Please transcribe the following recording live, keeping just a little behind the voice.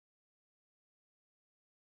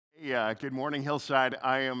Yeah, good morning, Hillside.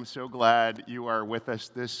 I am so glad you are with us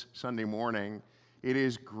this Sunday morning. It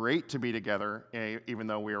is great to be together, even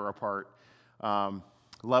though we are apart.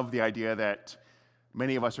 Love the idea that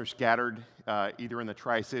many of us are scattered, either in the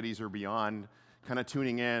Tri-Cities or beyond, kind of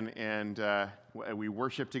tuning in, and we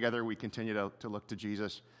worship together. We continue to look to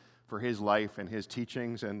Jesus for his life and his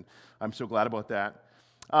teachings, and I'm so glad about that.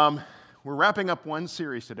 We're wrapping up one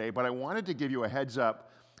series today, but I wanted to give you a heads up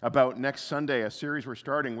about next Sunday, a series we're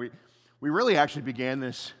starting. We really actually began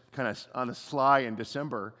this kind of on the sly in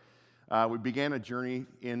December. We began a journey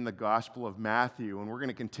in the Gospel of Matthew, and we're going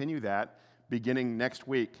to continue that beginning next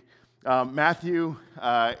week. Matthew,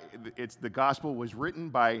 the Gospel was written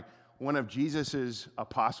by one of Jesus'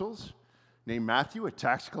 apostles named Matthew, a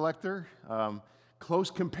tax collector, close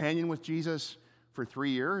companion with Jesus for 3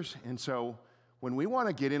 years. And so when we want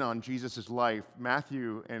to get in on Jesus' life,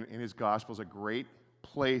 Matthew and his Gospel is a great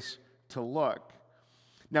place to look.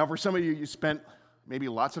 Now, for some of you, you spent maybe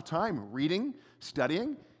lots of time reading,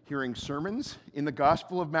 studying, hearing sermons in the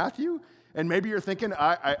Gospel of Matthew, and maybe you're thinking,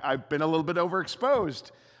 I've been a little bit overexposed.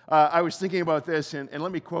 I was thinking about this, and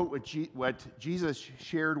let me quote what Jesus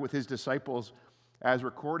shared with his disciples as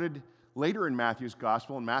recorded later in Matthew's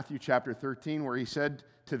Gospel, in Matthew chapter 13, where he said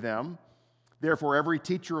to them, "Therefore, every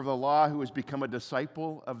teacher of the law who has become a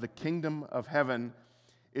disciple of the kingdom of heaven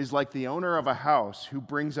is like the owner of a house who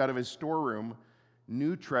brings out of his storeroom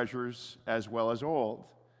new treasures as well as old."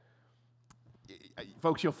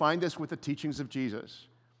 Folks, you'll find this with the teachings of Jesus.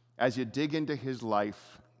 As you dig into his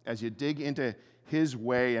life, as you dig into his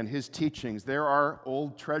way and his teachings, there are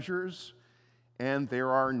old treasures and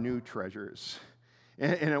there are new treasures.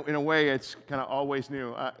 In a way, it's kind of always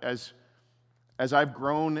new. As I've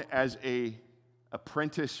grown as an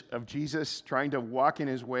apprentice of Jesus, trying to walk in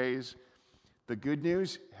his ways, the good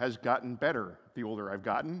news has gotten better the older I've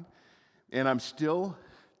gotten, and I'm still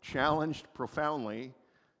challenged profoundly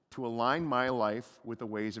to align my life with the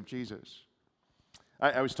ways of Jesus.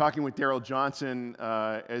 I was talking with Daryl Johnson.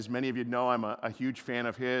 As many of you know, I'm a huge fan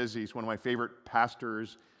of his. He's one of my favorite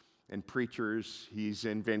pastors and preachers. He's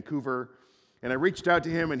in Vancouver, and I reached out to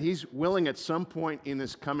him, and he's willing at some point in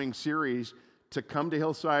this coming series to come to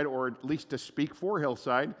Hillside, or at least to speak for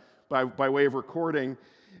Hillside by way of recording.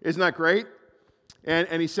 Isn't that great?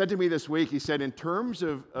 And he said to me this week, he said, in terms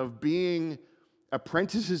of being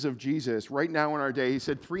apprentices of Jesus right now in our day, he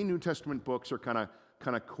said 3 New Testament books are kind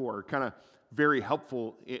of core, kind of very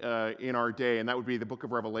helpful in our day, and that would be the book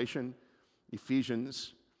of Revelation,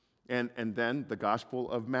 Ephesians, and then the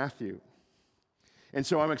Gospel of Matthew. And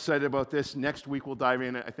so I'm excited about this. Next week we'll dive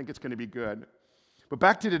in. I think it's going to be good. But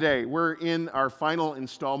back to today, we're in our final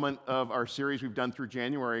installment of our series we've done through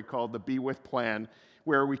January called the Be With Plan,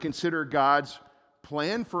 where we consider God's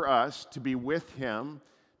plan for us to be with him,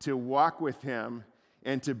 to walk with him,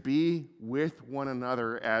 and to be with one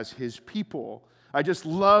another as his people. I just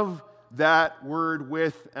love that word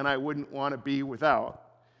with, and I wouldn't want to be without.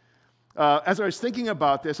 As I was thinking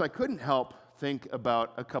about this, I couldn't help think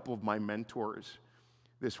about a couple of my mentors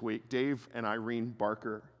this week, Dave and Irene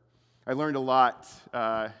Barker. I learned a lot.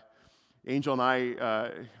 Angel and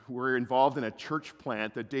I were involved in a church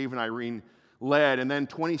plant that Dave and Irene led, and then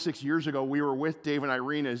 26 years ago, we were with Dave and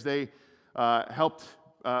Irene as they helped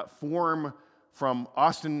form from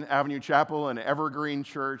Austin Avenue Chapel and Evergreen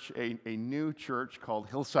Church a new church called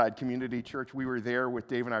Hillside Community Church. We were there with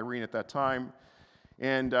Dave and Irene at that time,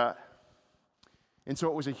 and so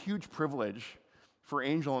it was a huge privilege for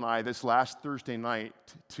Angel and I this last Thursday night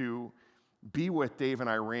to be with Dave and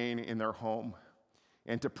Irene in their home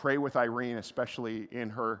and to pray with Irene, especially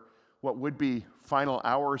in her what would be final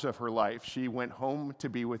hours of her life. She went home to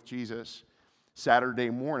be with Jesus Saturday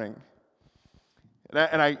morning.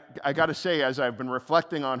 And I got to say, as I've been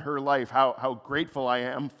reflecting on her life, how grateful I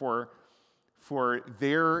am for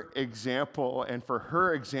their example and for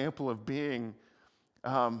her example of being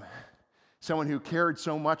someone who cared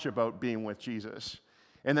so much about being with Jesus,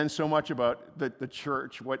 and then so much about the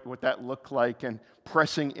church, what that looked like, and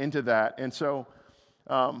pressing into that. And so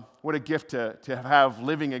what a gift to have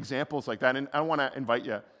living examples like that. And I want to invite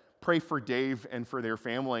you, pray for Dave and for their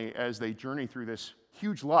family as they journey through this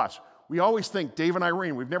huge loss. We always think Dave and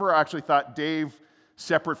Irene. We've never actually thought Dave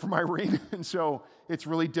separate from Irene. And so it's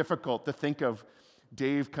really difficult to think of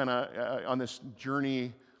Dave kind of on this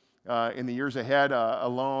journey in the years ahead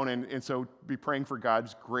alone. And so be praying for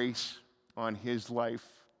God's grace on his life.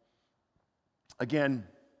 Again,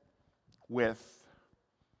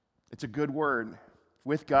 it's a good word.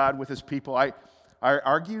 With God, with his people. I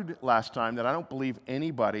argued last time that I don't believe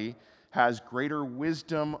anybody has greater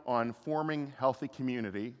wisdom on forming healthy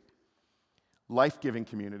community, life-giving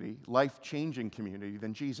community, life-changing community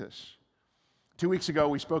than Jesus. 2 weeks ago,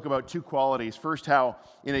 we spoke about two qualities. First, how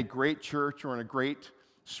in a great church or in a great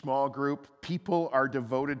small group, people are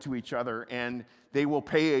devoted to each other and they will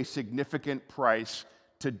pay a significant price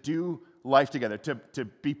to do life together, to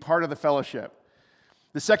be part of the fellowship.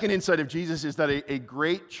 The second insight of Jesus is that a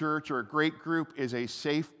great church or a great group is a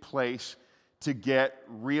safe place to get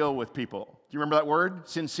real with people. Do you remember that word?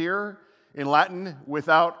 Sincere? In Latin,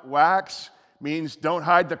 without wax, means don't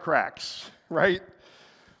hide the cracks, right?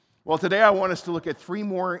 Well, today I want us to look at three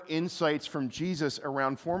more insights from Jesus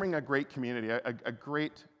around forming a great community, a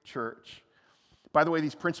great church. By the way,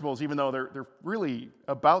 these principles, even though they're really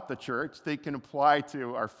about the church, they can apply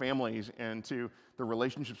to our families and to the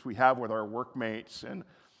relationships we have with our workmates and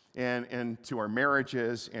to our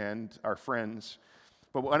marriages and our friends.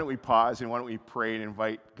 But why don't we pause and why don't we pray and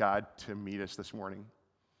invite God to meet us this morning?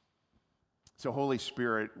 So, Holy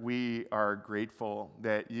Spirit, we are grateful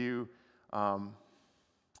that you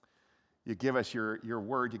give us your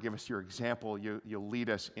word, you give us your example, you lead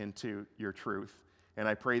us into your truth. And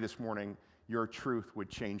I pray this morning your truth would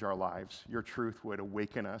change our lives. Your truth would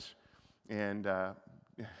awaken us and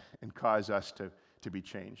cause us to be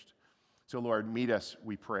changed. So, Lord, meet us,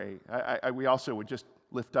 we pray. We also would just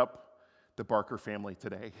lift up the Barker family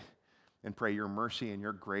today and pray your mercy and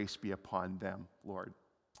your grace be upon them, Lord.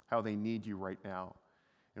 How they need you right now.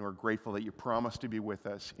 And we're grateful that you promise to be with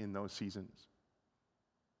us in those seasons.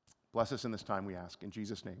 Bless us in this time, we ask. In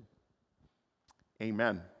Jesus' name,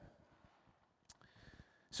 amen.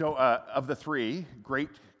 So of the three great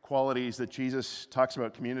qualities that Jesus talks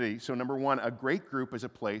about community, so number one, a great group is a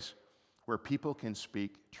place where people can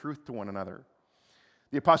speak truth to one another.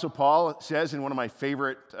 The Apostle Paul says in one of my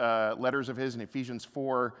favorite letters of his in Ephesians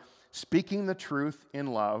 4, speaking the truth in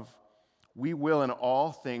love, we will in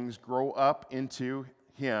all things grow up into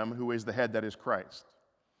him who is the head, that is Christ.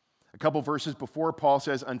 A couple verses before, Paul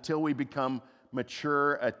says, until we become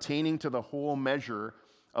mature, attaining to the whole measure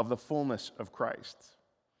of the fullness of Christ.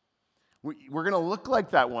 We're going to look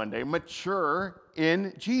like that one day, mature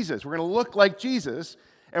in Jesus. We're going to look like Jesus,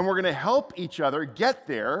 and we're going to help each other get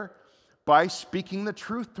there by speaking the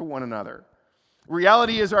truth to one another.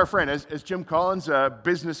 Reality is our friend. As Jim Collins, a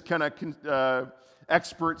business kind of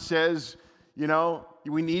expert, says, you know,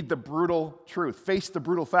 we need the brutal truth, face the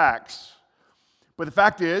brutal facts. But the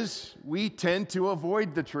fact is, we tend to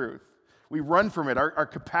avoid the truth. We run from it. Our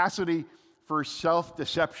capacity for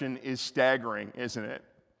self-deception is staggering, isn't it?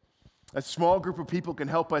 A small group of people can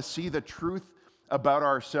help us see the truth about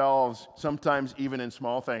ourselves, sometimes even in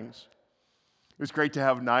small things. It was great to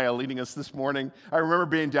have Naya leading us this morning. I remember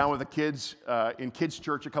being down with the kids in kids'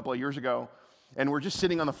 church a couple of years ago, and we're just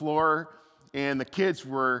sitting on the floor, and the kids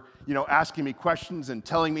were, asking me questions and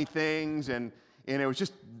telling me things, and it was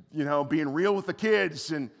just, being real with the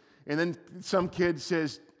kids. And then some kid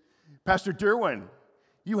says, Pastor Durwin,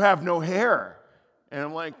 you have no hair. And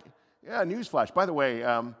I'm like, yeah, newsflash. By the way,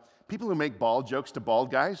 people who make bald jokes to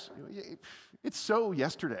bald guys, it's so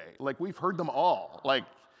yesterday. Like, we've heard them all. Like,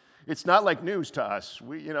 it's not like news to us.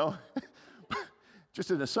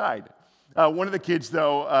 Just an aside. One of the kids,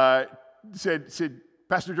 though, said,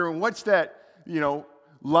 Pastor Durwin, what's that,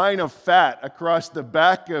 line of fat across the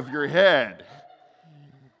back of your head?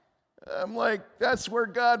 I'm like, that's where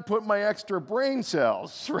God put my extra brain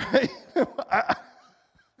cells, right?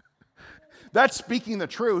 That's speaking the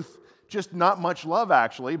truth, just not much love,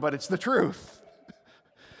 actually, but it's the truth.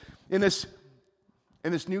 In this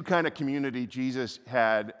new kind of community Jesus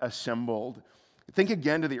had assembled, think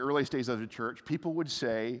again to the earliest days of the church. People would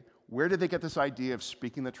say, where did they get this idea of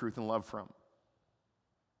speaking the truth in love from?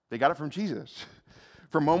 They got it from Jesus,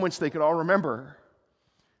 from moments they could all remember.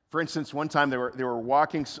 For instance, one time they were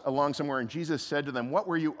walking along somewhere, and Jesus said to them, what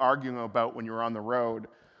were you arguing about when you were on the road?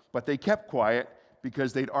 But they kept quiet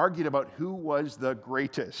because they'd argued about who was the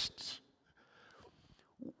greatest.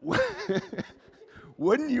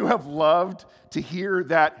 Wouldn't you have loved to hear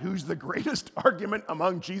that who's the greatest argument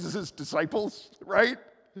among Jesus' disciples, right?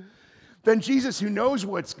 Then Jesus, who knows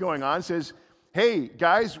what's going on, says, hey,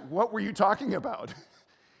 guys, what were you talking about?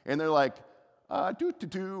 And they're like,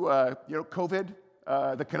 COVID,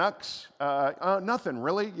 the Canucks, nothing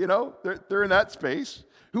really, they're in that space.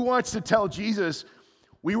 Who wants to tell Jesus,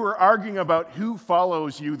 we were arguing about who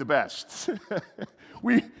follows you the best?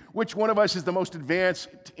 Which one of us is the most advanced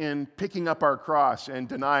in picking up our cross and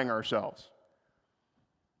denying ourselves?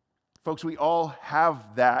 Folks, we all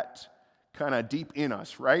have that kind of deep in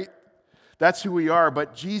us, right? That's who we are,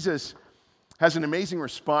 but Jesus has an amazing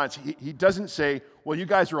response. He doesn't say, well, you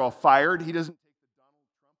guys are all fired. He doesn't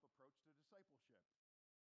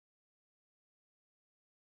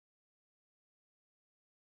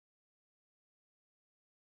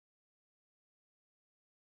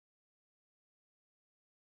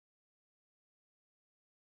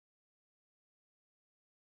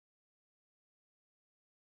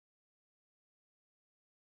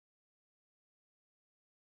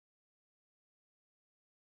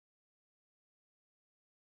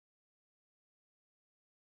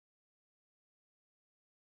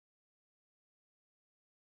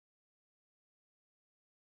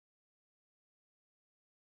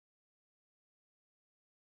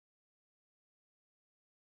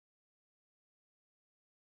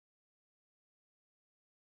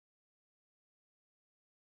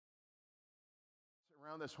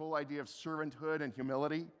around this whole idea of servanthood and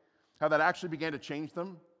humility, how that actually began to change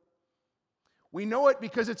them? We know it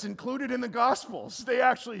because it's included in the Gospels. They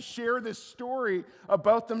actually share this story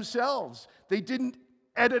about themselves. They didn't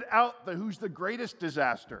edit out the who's the greatest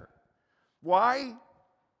disaster. Why?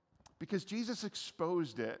 Because Jesus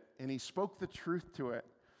exposed it and he spoke the truth to it.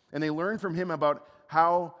 And they learned from him about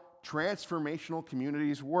how transformational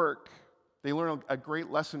communities work. They learn a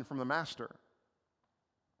great lesson from the master.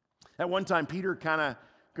 At one time, Peter kind of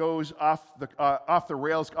goes off the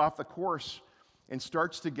rails, off the course, and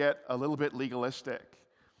starts to get a little bit legalistic.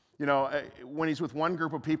 You know, when he's with one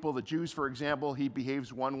group of people, the Jews, for example, he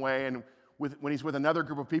behaves one way, and when he's with another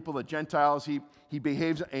group of people, the Gentiles, he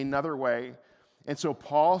behaves another way. And so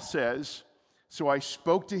Paul says, so I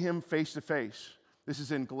spoke to him face to face. This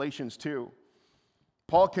is in Galatians 2.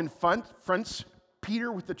 Paul confronts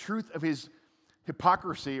Peter with the truth of his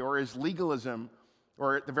hypocrisy or his legalism,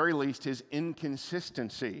 or at the very least, his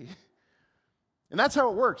inconsistency. And that's how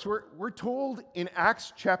it works. We're told in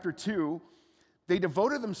Acts chapter 2, they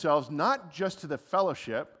devoted themselves not just to the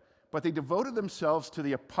fellowship, but they devoted themselves to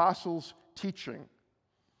the apostles' teaching.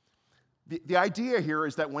 The idea here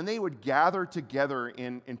is that when they would gather together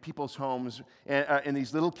in people's homes and in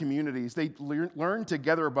these little communities, they learn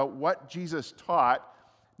together about what Jesus taught,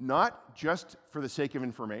 not just for the sake of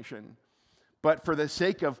information, but for the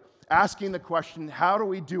sake of asking the question, how do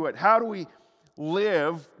we do it? How do we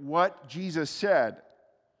live what Jesus said?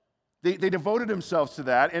 They devoted themselves to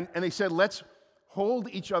that, and they said, let's hold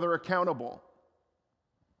each other accountable.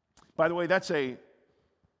 By the way, it's a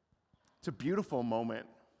beautiful moment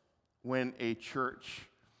when a church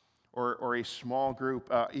or a small group,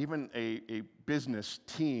 even a business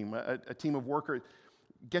team, a team of workers,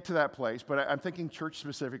 get to that place. But I'm thinking church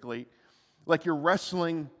specifically, like you're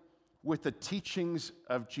wrestling with the teachings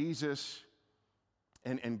of Jesus,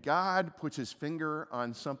 and God puts his finger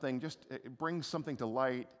on something, just it brings something to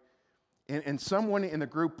light, and someone in the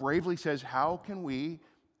group bravely says, how can we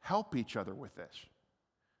help each other with this?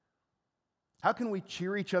 How can we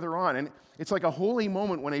cheer each other on? And it's like a holy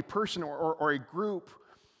moment when a person or a group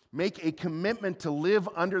make a commitment to live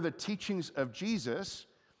under the teachings of Jesus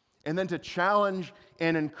and then to challenge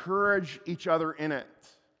and encourage each other in it.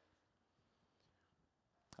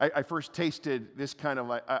 I first tasted this kind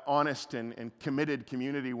of honest and committed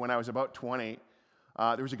community when I was about 20.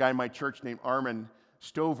 There was a guy in my church named Armin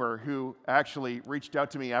Stover who actually reached out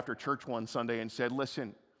to me after church one Sunday and said,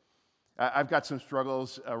 listen, I've got some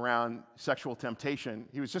struggles around sexual temptation.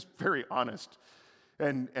 He was just very honest.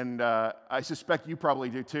 And I suspect you probably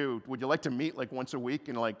do too. Would you like to meet like once a week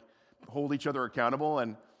and like hold each other accountable?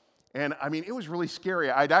 And I mean, it was really scary.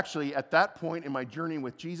 I'd actually, at that point in my journey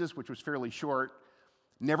with Jesus, which was fairly short,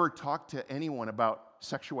 never talked to anyone about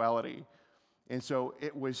sexuality. And so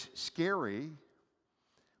it was scary,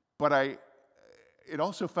 but it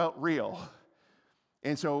also felt real.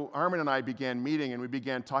 And so Armin and I began meeting, and we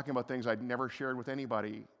began talking about things I'd never shared with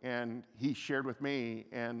anybody. And he shared with me,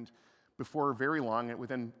 and before very long,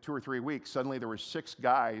 within 2 or 3 weeks, suddenly there were 6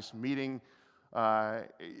 guys meeting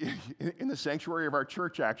in the sanctuary of our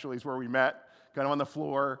church, actually, is where we met, kind of on the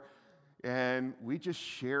floor. And we just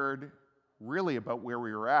shared really about where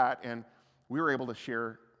we were at, and we were able to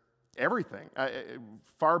share everything,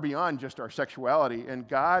 far beyond just our sexuality. And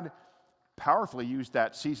God powerfully used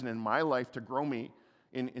that season in my life to grow me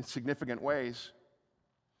in significant ways.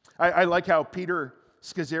 I like how Peter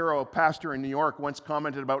Scazzaro, a pastor in New York, once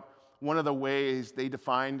commented about one of the ways they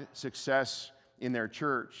defined success in their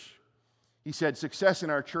church. He said, success in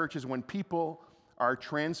our church is when people are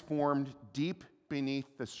transformed deep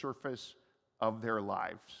beneath the surface of their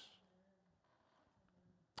lives.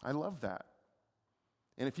 I love that.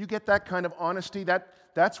 And if you get that kind of honesty,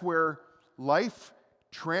 that's where life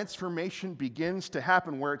transformation begins to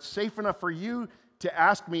happen, where it's safe enough for you to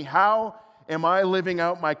ask me, how am I living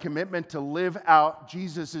out my commitment to live out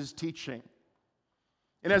Jesus' teaching?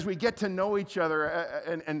 And as we get to know each other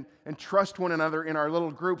and trust one another in our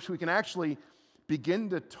little groups, we can actually begin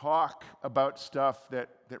to talk about stuff that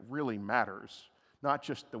really matters, not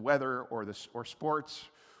just the weather or sports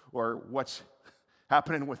or what's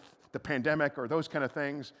happening with the pandemic or those kind of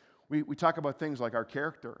things. We talk about things like our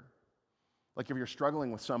character. Like if you're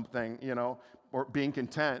struggling with something, or being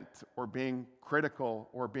content, or being critical,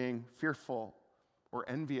 or being fearful, or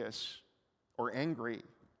envious, or angry,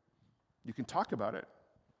 you can talk about it.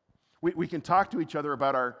 We can talk to each other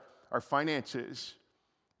about our finances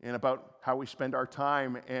and about how we spend our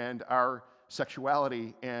time and our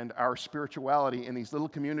sexuality and our spirituality in these little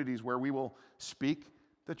communities where we will speak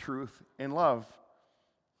the truth in love.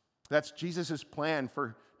 That's Jesus' plan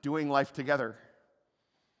for doing life together.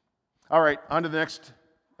 All right, on to the next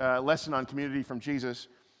lesson on community from Jesus.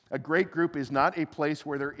 A great group is not a place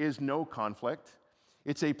where there is no conflict.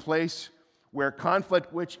 It's a place where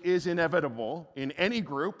conflict, which is inevitable in any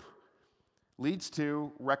group, leads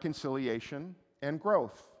to reconciliation and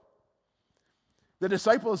growth. The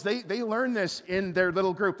disciples, they learn this in their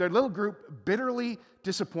little group. Their little group bitterly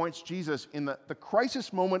disappoints Jesus in the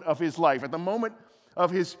crisis moment of his life, at the moment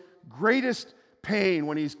of his greatest pain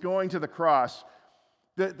when he's going to the cross.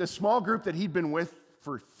 The small group that he'd been with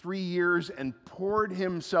for 3 years and poured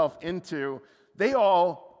himself into, they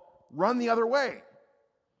all run the other way.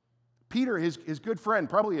 Peter, his good friend,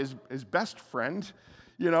 probably his best friend,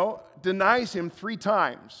 denies him 3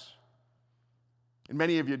 times. And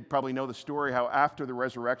many of you probably know the story how after the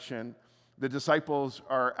resurrection, the disciples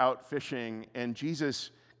are out fishing and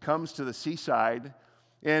Jesus comes to the seaside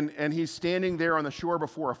and he's standing there on the shore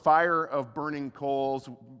before a fire of burning coals,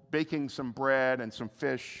 baking some bread and some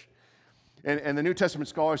fish. And the New Testament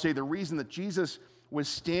scholars say the reason that Jesus was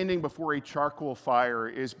standing before a charcoal fire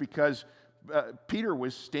is because Peter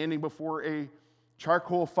was standing before a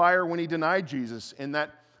charcoal fire when he denied Jesus, and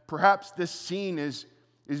that perhaps this scene is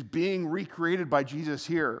being recreated by Jesus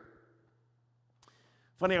here.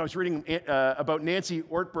 Funny, I was reading about Nancy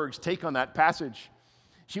Ortberg's take on that passage.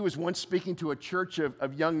 She was once speaking to a church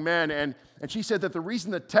of young men, and she said that the reason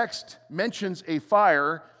the text mentions a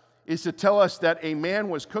fire is to tell us that a man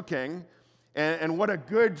was cooking, and what a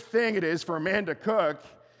good thing it is for a man to cook.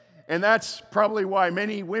 And that's probably why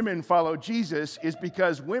many women follow Jesus, is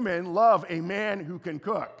because women love a man who can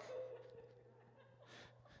cook.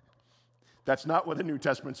 That's not what the New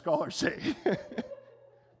Testament scholars say.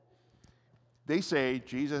 They say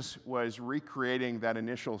Jesus was recreating that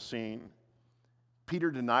initial scene. Peter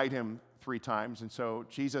denied him 3 times, and so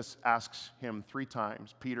Jesus asks him 3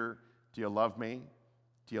 times, Peter, do you love me?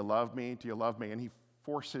 Do you love me? Do you love me? And he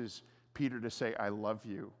forces Peter to say, I love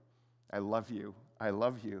you. I love you. I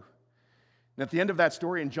love you. And at the end of that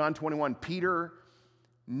story in John 21, Peter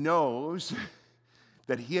knows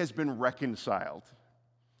that he has been reconciled.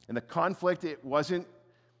 And the conflict, it wasn't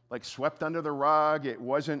like swept under the rug. It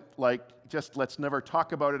wasn't like just let's never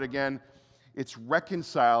talk about it again. It's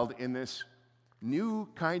reconciled in this new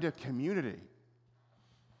kind of community.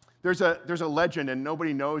 There's a legend, and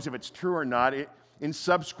nobody knows if it's true or not. In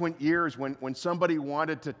subsequent years, when somebody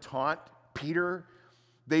wanted to taunt Peter,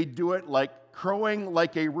 they'd do it like crowing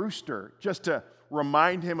like a rooster, just to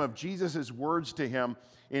remind him of Jesus' words to him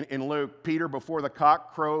in Luke. Peter, before the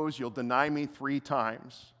cock crows, you'll deny me 3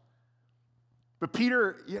 times. But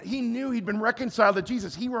Peter, he knew he'd been reconciled to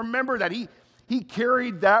Jesus. He remembered that. He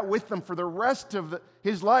carried that with him for the rest of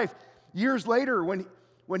his life. Years later, when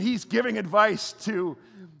he's giving advice to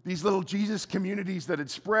these little Jesus communities that had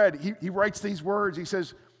spread, he writes these words. He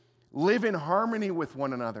says, live in harmony with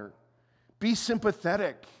one another. Be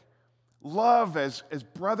sympathetic. Love as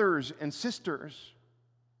brothers and sisters.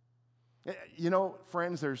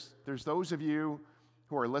 Friends, there's those of you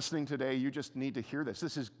who are listening today, you just need to hear this.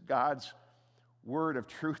 This is God's word of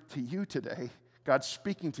truth to you today. God's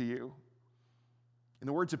speaking to you. In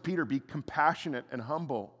the words of Peter, be compassionate and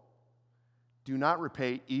humble. Do not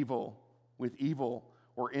repay evil with evil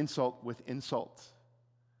or insult with insult,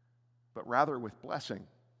 but rather with blessing.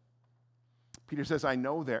 Peter says, I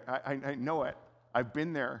know it. I've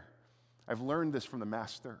been there. I've learned this from the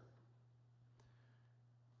Master.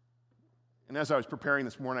 And as I was preparing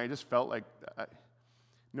this morning, I just felt like,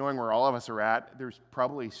 knowing where all of us are at, there's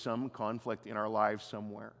probably some conflict in our lives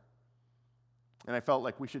somewhere. And I felt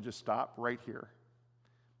like we should just stop right here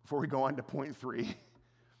before we go on to point 3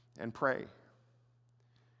 and pray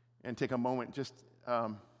and take a moment, just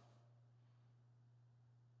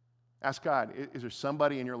ask God, is there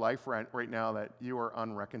somebody in your life right now that you are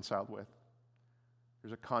unreconciled with?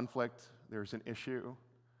 There's a conflict, there's an issue,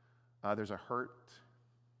 there's a hurt,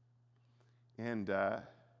 and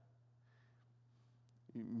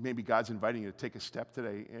maybe God's inviting you to take a step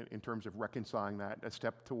today in terms of reconciling that, a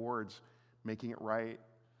step towards making it right.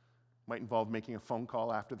 Might involve making a phone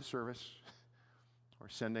call after the service or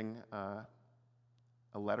sending a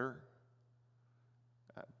letter.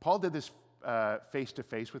 Paul did this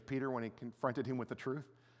face-to-face with Peter when he confronted him with the truth.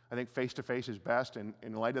 I think face-to-face is best, and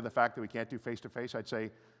in light of the fact that we can't do face-to-face, I'd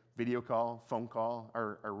say video call, phone call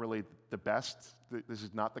are really the best. This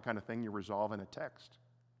is not the kind of thing you resolve in a text.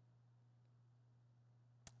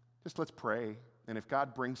 Just let's pray, and if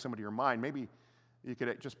God brings somebody to your mind, maybe you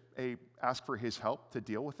could just ask for his help to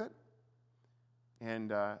deal with it,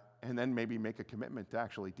 and then maybe make a commitment to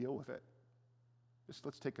actually deal with it. Just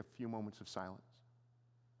let's take a few moments of silence.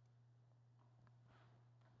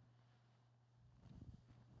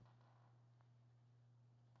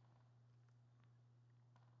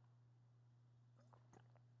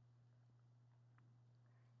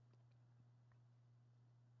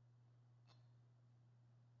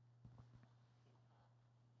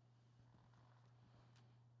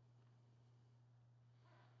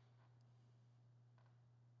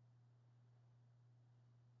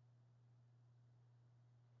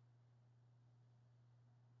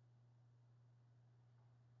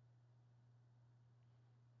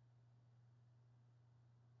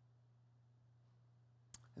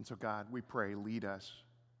 And so, God, we pray, lead us.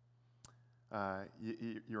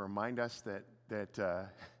 You remind us that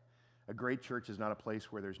a great church is not a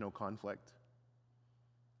place where there's no conflict,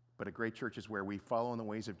 but a great church is where we follow in the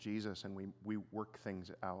ways of Jesus and we work things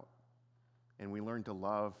out. And we learn to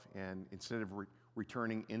love, and instead of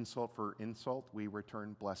returning insult for insult, we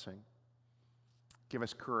return blessing. Give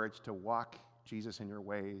us courage to walk, Jesus, in your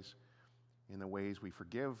ways, in the ways we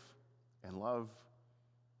forgive and love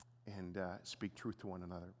and speak truth to one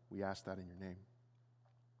another. We ask that in your name.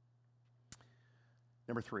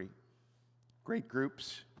 Number 3, great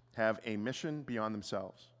groups have a mission beyond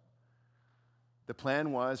themselves. The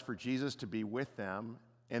plan was for Jesus to be with them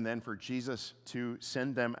and then for Jesus to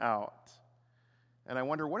send them out. And I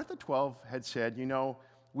wonder, what if the 12 had said,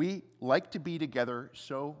 we like to be together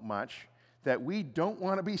so much that we don't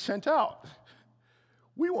want to be sent out.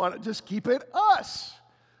 We want to just keep it us.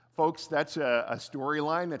 Folks, that's a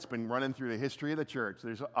storyline that's been running through the history of the church.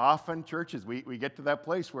 There's often churches, we get to that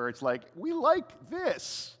place where it's like, we like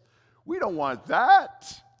this. We don't want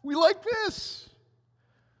that. We like this.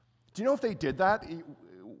 Do you know if they did that,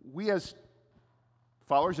 we as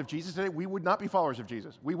followers of Jesus today, we would not be followers of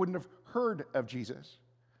Jesus. We wouldn't have heard of Jesus.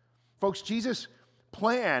 Folks, Jesus'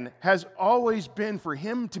 plan has always been for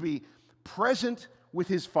him to be present with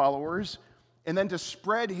his followers and then to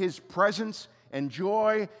spread his presence and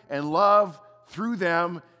joy and love through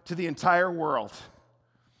them to the entire world.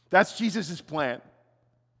 That's Jesus' plan.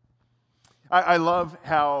 I love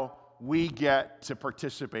how we get to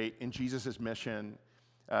participate in Jesus' mission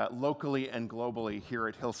locally and globally here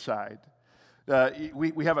at Hillside.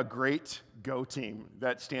 We have a great GO team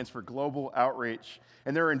that stands for Global Outreach,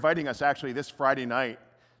 and they're inviting us actually this Friday night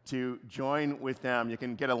to join with them. You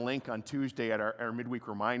can get a link on Tuesday at our midweek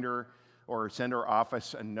reminder or send our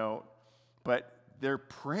office a note. But they're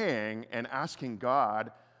praying and asking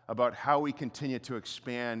God about how we continue to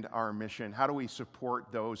expand our mission. How do we support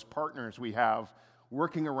those partners we have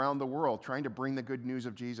working around the world, trying to bring the good news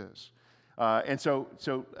of Jesus? And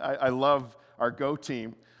so I love our GO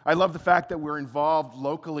team. I love the fact that we're involved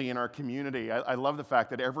locally in our community. I love the fact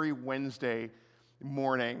that every Wednesday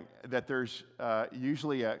morning that there's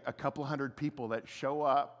usually a couple hundred people that show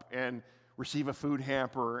up and receive a food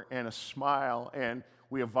hamper and a smile, and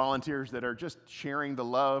we have volunteers that are just sharing the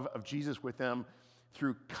love of Jesus with them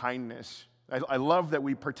through kindness. I love that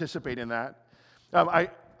we participate in that.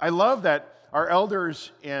 I love that our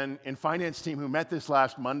elders and finance team who met this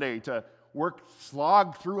last Monday to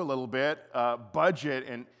slog through a little bit, budget,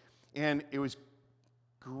 and it was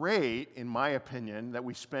great, in my opinion, that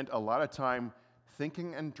we spent a lot of time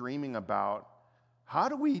thinking and dreaming about how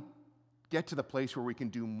do we get to the place where we can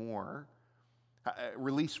do more,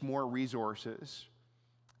 release more resources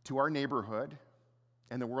to our neighborhood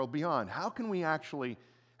and the world beyond. How can we actually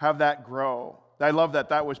have that grow? I love that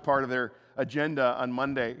that was part of their agenda on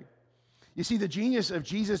Monday. You see, the genius of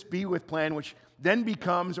Jesus' Be With plan, which then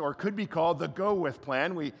becomes or could be called the Go With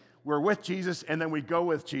plan, we're with Jesus and then we go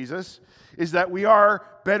with Jesus, is that we are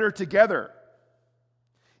better together.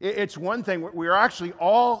 It's one thing, we are actually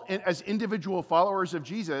all, as individual followers of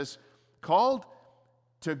Jesus, called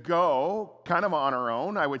to go kind of on our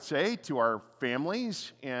own, I would say, to our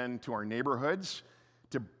families and to our neighborhoods,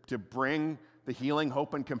 to bring the healing,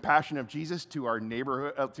 hope, and compassion of Jesus to our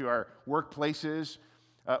neighborhood, to our workplaces.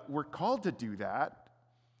 We're called to do that,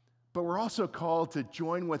 but we're also called to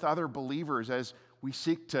join with other believers as we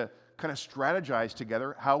seek to kind of strategize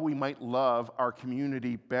together how we might love our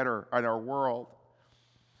community better and our world.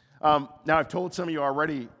 Now, I've told some of you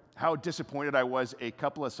already how disappointed I was a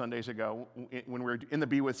couple of Sundays ago when we were in the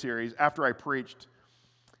Be With series, after I preached,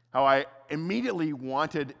 how I immediately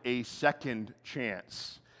wanted a second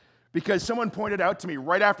chance. Because someone pointed out to me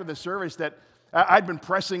right after the service that I'd been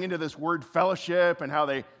pressing into this word fellowship and how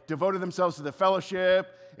they devoted themselves to the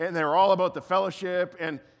fellowship, and they were all about the fellowship,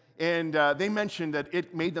 and they mentioned that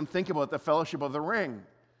it made them think about the Fellowship of the Ring.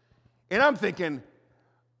 And I'm thinking,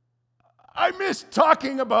 I miss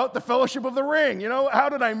talking about the Fellowship of the Ring. How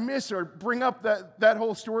did I miss or bring up that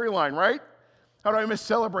whole storyline, right? How do I miss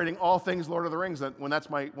celebrating all things Lord of the Rings when that's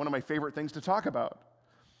one of my favorite things to talk about?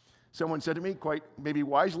 Someone said to me, quite maybe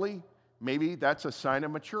wisely, maybe that's a sign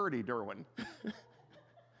of maturity, Durwin.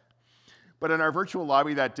 But in our virtual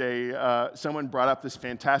lobby that day, someone brought up this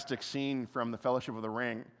fantastic scene from the Fellowship of the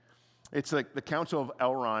Ring. It's like the Council of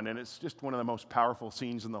Elrond, and it's just one of the most powerful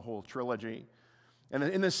scenes in the whole trilogy. And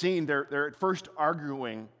in this scene, they're at first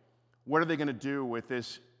arguing, what are they going to do with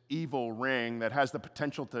this evil ring that has the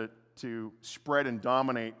potential to spread and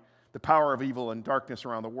dominate the power of evil and darkness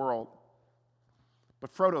around the world?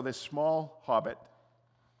 But Frodo, this small hobbit,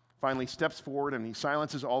 finally steps forward and he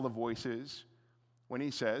silences all the voices when he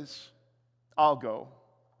says, I'll go.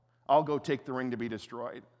 I'll go take the ring to be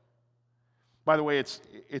destroyed. By the way,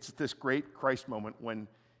 it's this great Christ moment when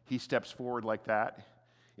he steps forward like that.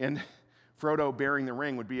 And Frodo bearing the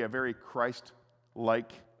ring would be a very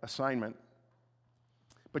Christ-like assignment.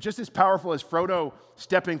 But just as powerful as Frodo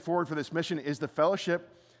stepping forward for this mission is the fellowship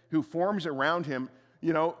who forms around him,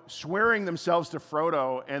 swearing themselves to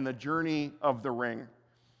Frodo and the journey of the ring.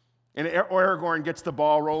 And Aragorn gets the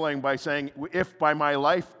ball rolling by saying, if by my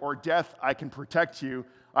life or death I can protect you,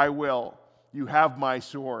 I will. You have my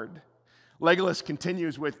sword. Legolas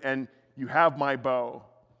continues with, and you have my bow.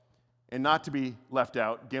 And not to be left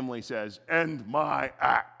out, Gimli says, and my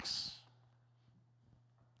axe.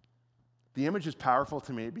 The image is powerful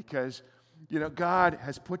to me because, God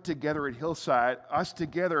has put together at Hillside, us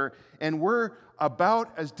together, and we're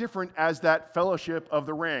about as different as that fellowship of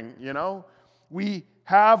the ring, We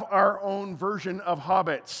have our own version of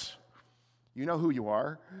hobbits. You know who you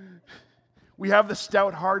are. We have the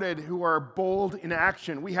stout-hearted who are bold in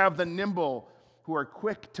action. We have the nimble who are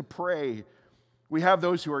quick to pray. We have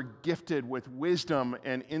those who are gifted with wisdom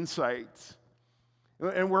and insight.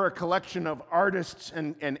 And we're a collection of artists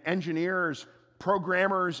and engineers,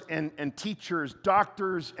 programmers and teachers,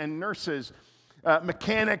 doctors and nurses,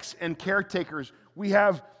 mechanics and caretakers. We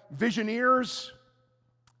have visioneers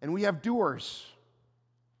and we have doers.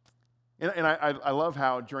 And I love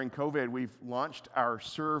how during COVID we've launched our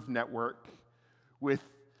Serve network with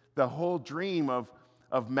the whole dream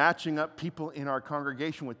of matching up people in our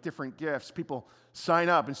congregation with different gifts. People sign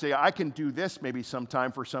up and say, I can do this maybe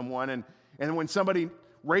sometime for someone. And when somebody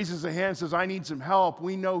raises a hand and says, I need some help,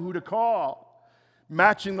 we know who to call.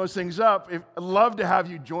 Matching those things up. I'd love to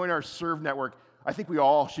have you join our Serve network. I think we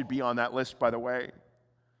all should be on that list, by the way.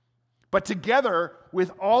 But together,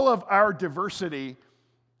 with all of our diversity,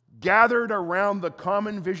 gathered around the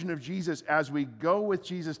common vision of Jesus as we go with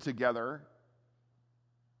Jesus together,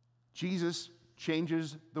 Jesus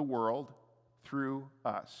changes the world through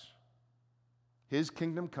us. His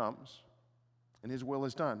kingdom comes, and his will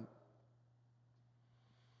is done.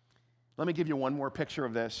 Let me give you one more picture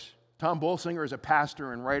of this. Tom Bolsinger is a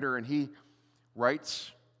pastor and writer, and he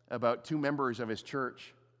writes about two members of his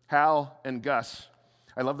church, Hal and Gus.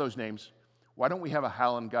 I love those names. Why don't we have a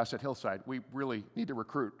Hal and Gus at Hillside? We really need to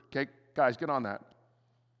recruit. Okay, guys, get on that.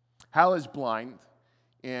 Hal is blind,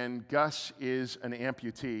 and Gus is an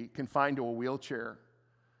amputee, confined to a wheelchair.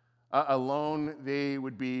 Alone, they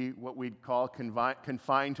would be what we'd call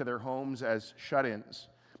confined to their homes as shut-ins.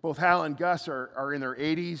 Both Hal and Gus are in their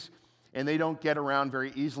 80s, and they don't get around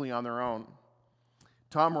very easily on their own.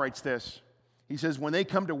 Tom writes this. He says, when they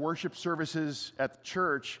come to worship services at the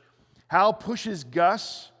church, Hal pushes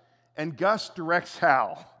Gus, and Gus directs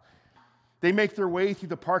Hal. They make their way through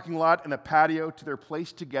the parking lot and the patio to their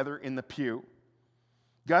place together in the pew.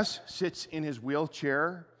 Gus sits in his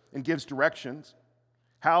wheelchair and gives directions.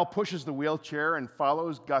 Hal pushes the wheelchair and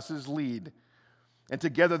follows Gus's lead. And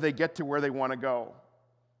together they get to where they want to go.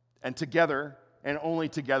 And together, and only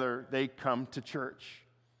together, they come to church.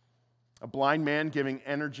 A blind man giving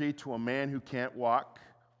energy to a man who can't walk.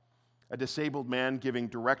 A disabled man giving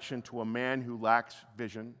direction to a man who lacks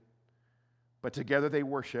vision. But together they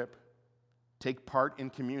worship, take part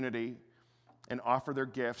in community, and offer their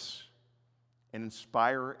gifts, and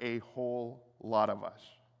inspire a whole lot of us.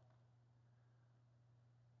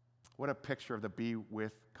 What a picture of the be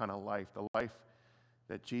with kind of life, the life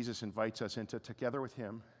that Jesus invites us into together with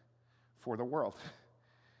him for the world.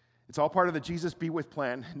 It's all part of the Jesus be with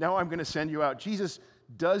plan. Now I'm going to send you out. Jesus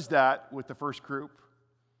does that with the first group.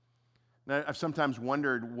 Now, I've sometimes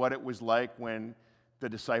wondered what it was like when the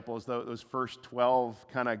disciples, those first 12,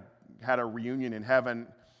 kind of had a reunion in heaven.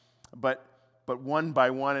 But one by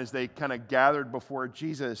one, as they kind of gathered before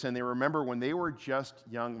Jesus, and they remember when they were just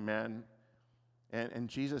young men, and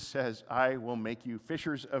Jesus says, I will make you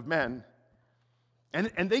fishers of men.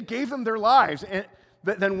 And they gave them their lives. And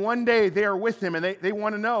then one day they are with him, and they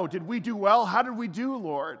want to know, did we do well? How did we do,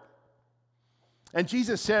 Lord? And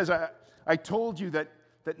Jesus says, I told you that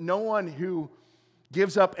no one who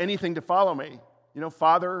gives up anything to follow me,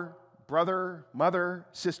 father, brother, mother,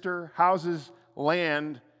 sister, houses,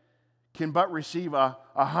 land, can but receive a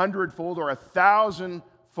 100-fold or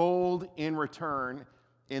 1,000-fold in return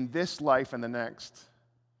in this life and the next.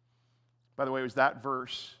 By the way, it was that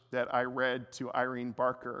verse that I read to Irene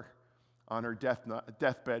Barker on her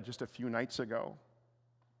deathbed just a few nights ago.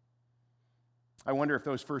 I wonder if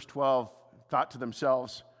those first 12 thought to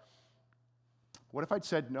themselves, what if I'd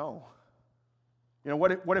said no?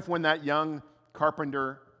 What if when that young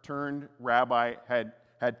carpenter turned rabbi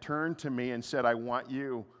had turned to me and said, I want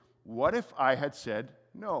you, what if I had said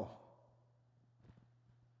no?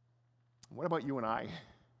 What about you and I?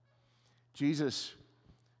 Jesus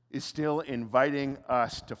is still inviting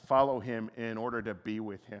us to follow him in order to be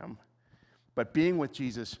with him. But being with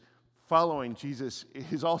Jesus, following Jesus,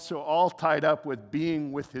 is also all tied up with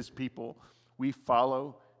being with his people. We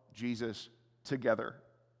follow Jesus together.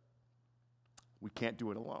 We can't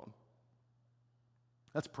do it alone.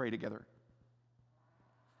 Let's pray together.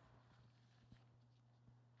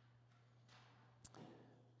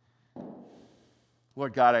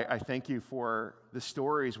 Lord God, I thank you for the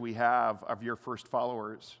stories we have of your first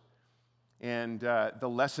followers and the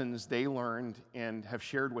lessons they learned and have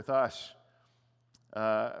shared with us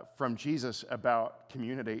from Jesus about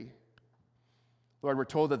community. Lord, we're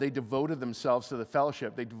told that they devoted themselves to the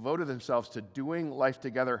fellowship. They devoted themselves to doing life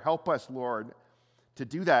together. Help us, Lord, to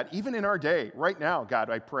do that, even in our day, right now, God,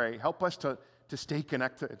 I pray. Help us to stay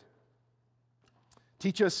connected.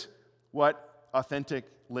 Teach us what authentic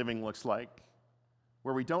living looks like,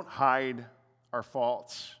 where we don't hide our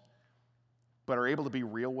faults, but are able to be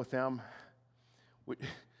real with them.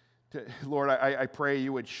 Lord, I pray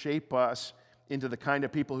you would shape us into the kind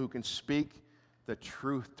of people who can speak the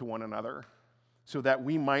truth to one another so that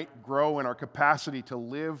we might grow in our capacity to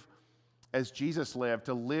live as Jesus lived,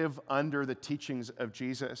 to live under the teachings of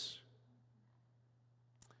Jesus.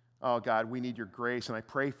 Oh, God, we need your grace, and I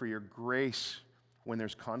pray for your grace when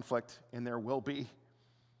there's conflict, and there will be,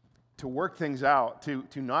 to work things out, to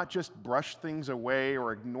not just brush things away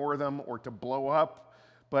or ignore them or to blow up,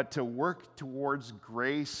 but to work towards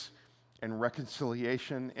grace and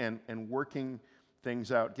reconciliation and working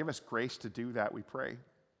things out. Give us grace to do that, we pray.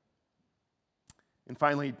 And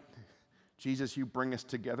finally, Jesus, you bring us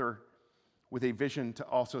together with a vision to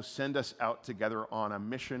also send us out together on a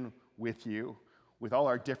mission with you, with all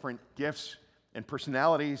our different gifts and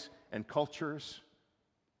personalities and cultures.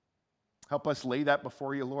 Help us lay that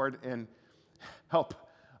before you, Lord, and help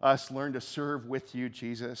us learn to serve with you,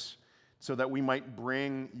 Jesus, so that we might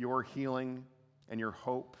bring your healing and your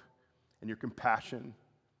hope and your compassion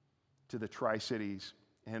to the Tri-Cities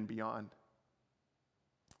and beyond.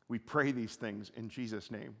 We pray these things in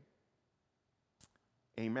Jesus' name.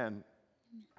 Amen.